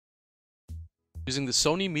using the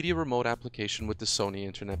Sony Media Remote application with the Sony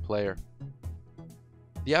Internet Player.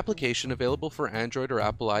 The application, available for Android or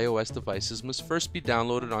Apple iOS devices, must first be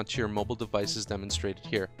downloaded onto your mobile devices demonstrated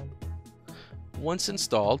here. Once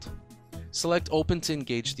installed, select Open to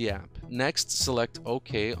engage the app. Next, select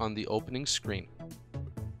OK on the opening screen.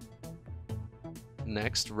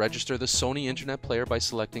 Next, register the Sony Internet Player by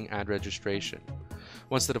selecting Add Registration.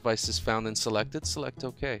 Once the device is found and selected, select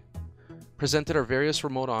OK. Presented are various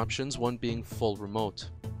remote options, one being Full Remote.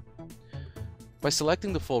 By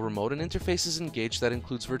selecting the Full Remote, an interface is engaged that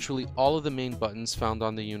includes virtually all of the main buttons found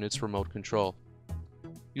on the unit's remote control.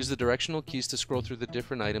 Use the directional keys to scroll through the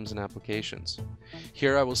different items and applications.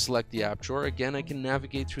 Here I will select the app drawer. Again, I can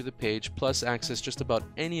navigate through the page, plus access just about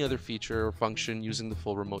any other feature or function using the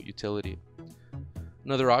Full Remote utility.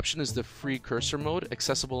 Another option is the free cursor mode,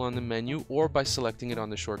 accessible on the menu or by selecting it on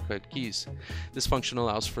the shortcut keys. This function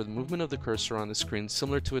allows for the movement of the cursor on the screen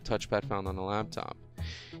similar to a touchpad found on a laptop.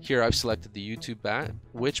 Here I've selected the YouTube app,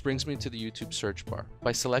 which brings me to the YouTube search bar.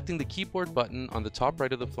 By selecting the keyboard button on the top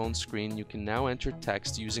right of the phone screen, you can now enter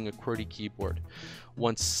text using a QWERTY keyboard.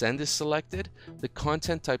 Once Send is selected, the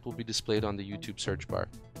content type will be displayed on the YouTube search bar.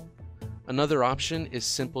 Another option is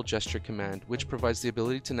Simple Gesture Command, which provides the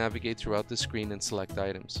ability to navigate throughout the screen and select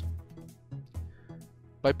items.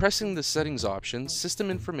 By pressing the Settings option,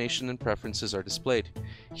 system information and preferences are displayed.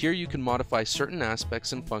 Here you can modify certain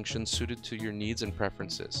aspects and functions suited to your needs and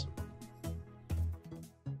preferences.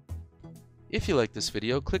 If you like this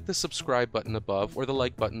video, click the subscribe button above or the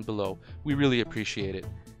like button below. We really appreciate it.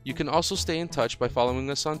 You can also stay in touch by following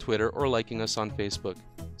us on Twitter or liking us on Facebook.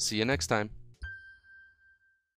 See you next time.